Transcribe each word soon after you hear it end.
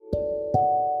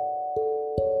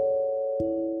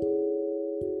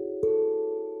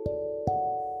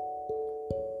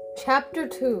Chapter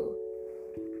 2.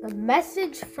 A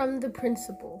Message from the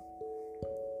Principal.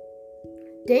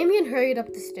 Damien hurried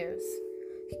up the stairs.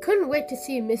 He couldn't wait to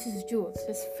see Mrs. Jules,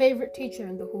 his favorite teacher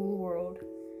in the whole world.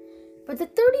 But the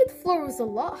 30th floor was a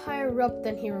lot higher up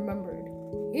than he remembered,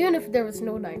 even if there was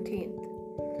no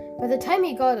 19th. By the time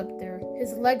he got up there,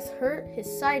 his legs hurt,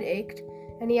 his side ached,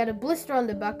 and he had a blister on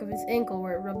the back of his ankle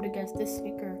where it rubbed against his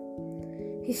sneaker.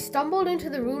 He stumbled into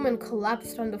the room and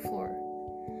collapsed on the floor.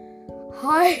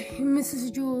 "Hi,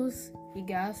 Mrs. Jules," he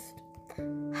gasped.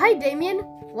 "Hi, Damien.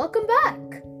 Welcome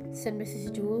back," said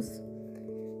Mrs. Jules.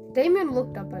 Damien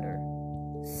looked up at her.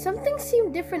 Something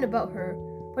seemed different about her,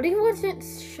 but he wasn't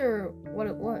sure what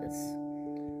it was.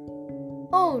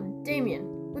 "Oh,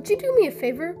 Damien, would you do me a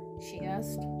favor?" she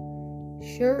asked.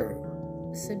 "Sure,"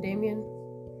 said Damien.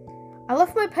 "I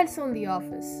left my pencil in the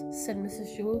office," said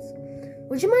Mrs. Jules.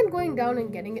 "Would you mind going down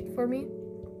and getting it for me?"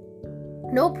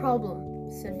 "No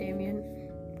problem," said Damien.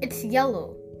 "It's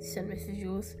yellow," said Mrs.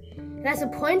 Jules. "It has a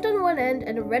point on one end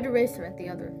and a red eraser at the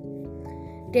other."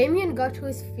 Damien got to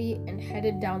his feet and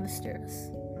headed down the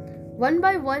stairs. One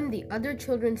by one, the other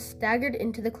children staggered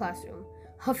into the classroom,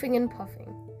 huffing and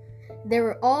puffing. They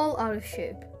were all out of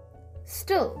shape.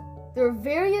 Still, they were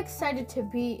very excited to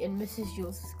be in Mrs.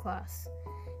 Jules' class.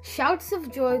 Shouts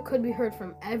of joy could be heard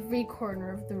from every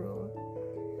corner of the room.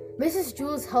 Mrs.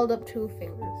 Jules held up 2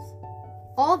 fingers.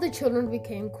 All the children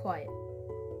became quiet.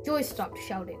 Joy stopped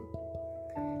shouting.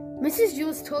 Mrs.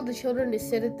 Jules told the children to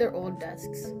sit at their old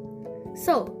desks.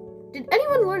 "So, did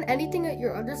anyone learn anything at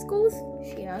your other schools?"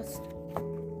 she asked.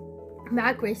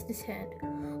 Mac raised his hand.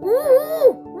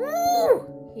 "Woo! Woo!"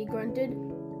 he grunted.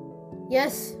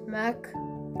 "Yes, Mac,"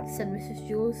 said Mrs.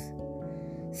 Jules.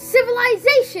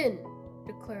 "Civilization!"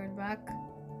 declared Mac.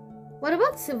 "What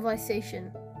about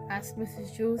civilization?" asked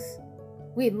Mrs. Jules.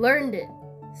 "We learned it,"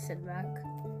 said Mac.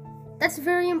 "That's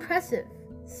very impressive,"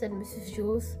 said Mrs.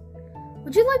 Jules.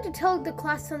 "Would you like to tell the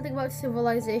class something about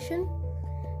civilization?"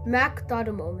 Mac thought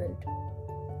a moment.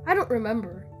 "I don't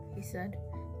remember," he said,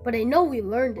 "but I know we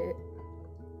learned it."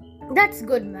 "That's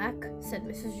good, Mac," said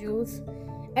Mrs. Jules.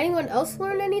 "Anyone else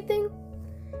learn anything?"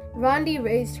 Rondi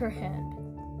raised her hand.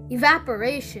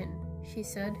 "Evaporation," she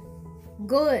said.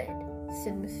 "Good,"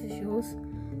 said Mrs. Jules.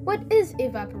 "What is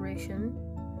evaporation?"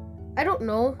 "I don't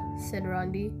know," said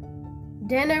Rondi.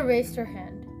 Dana raised her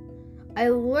hand. "I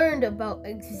learned about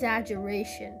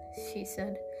exaggeration," she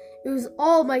said. "It was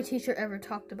all my teacher ever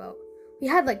talked about. We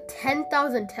had like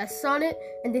 10,000 tests on it,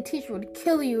 and the teacher would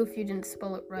kill you if you didn't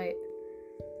spell it right."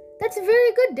 "That's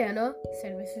very good, Dana,"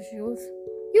 said Mrs. Jules.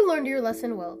 "You learned your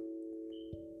lesson well."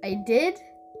 "I did?"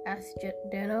 asked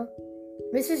Dana.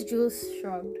 Mrs. Jules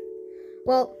shrugged.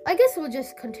 "Well, I guess we'll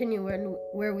just continue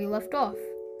where we left off."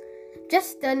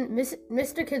 Just then,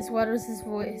 Mr. Kidswaters'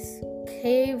 voice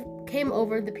came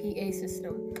over the PA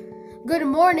system. "Good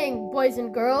morning, boys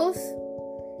and girls."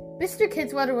 Mr.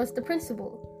 Kidswater was the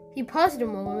principal. He paused a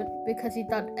moment because he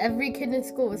thought every kid in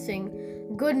school was saying,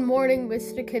 "Good morning,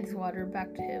 Mr. Kidswater,"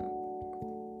 back to him.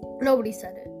 Nobody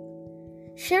said it.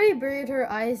 Sherry buried her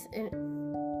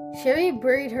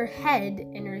head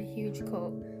in her huge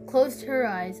coat, closed her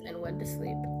eyes, and went to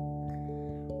sleep.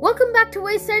 "Welcome back to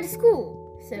Wayside School,"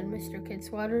 said Mr.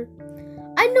 Kidswater.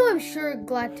 "I know I'm sure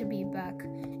glad to be back.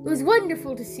 It was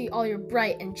wonderful to see all your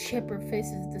bright and chipper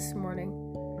faces this morning.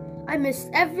 I missed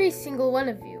every single one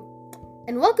of you.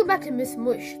 And welcome back to Miss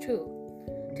Mush, too.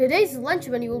 Today's lunch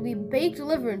menu will be baked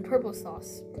liver and purple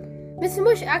sauce. Miss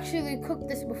Mush actually cooked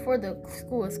this before the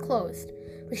school was closed,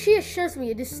 but she assures me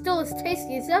it is still as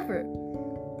tasty as ever."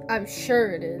 "I'm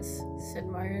sure it is," said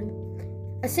Myron.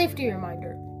 "A safety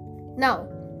reminder. Now,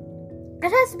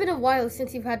 it has been a while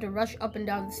since you've had to rush up and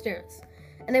down the stairs,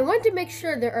 and I want to make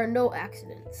sure there are no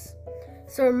accidents.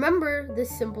 So remember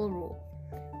this simple rule.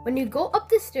 When you go up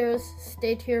the stairs,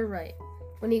 stay to your right.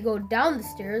 When you go down the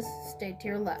stairs, stay to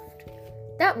your left.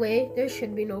 That way, there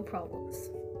should be no problems.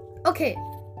 Okay,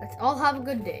 let's all have a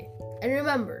good day. And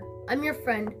remember, I'm your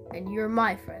friend, and you're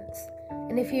my friends.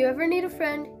 And if you ever need a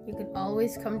friend, you can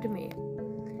always come to me."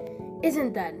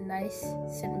 "Isn't that nice?"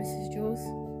 said Mrs. Jules.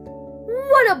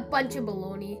 "What a bunch of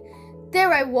baloney.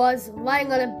 There I was,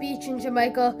 lying on a beach in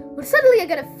Jamaica, when suddenly I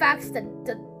get a fax that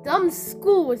the dumb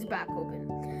school was back open.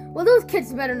 Well, those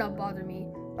kids better not bother me.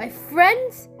 My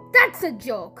friends? That's a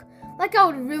joke. Like I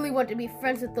would really want to be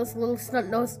friends with those little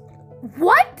snot-nosed—"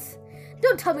 "What?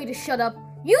 Don't tell me to shut up.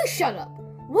 You shut up.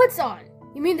 What's on?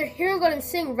 You mean they're hearing what I'm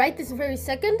saying right this very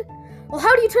second? Well,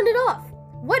 how do you turn it off?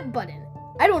 What button?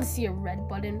 I don't see a red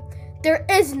button. There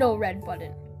is no red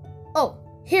button. Oh,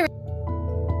 here it is.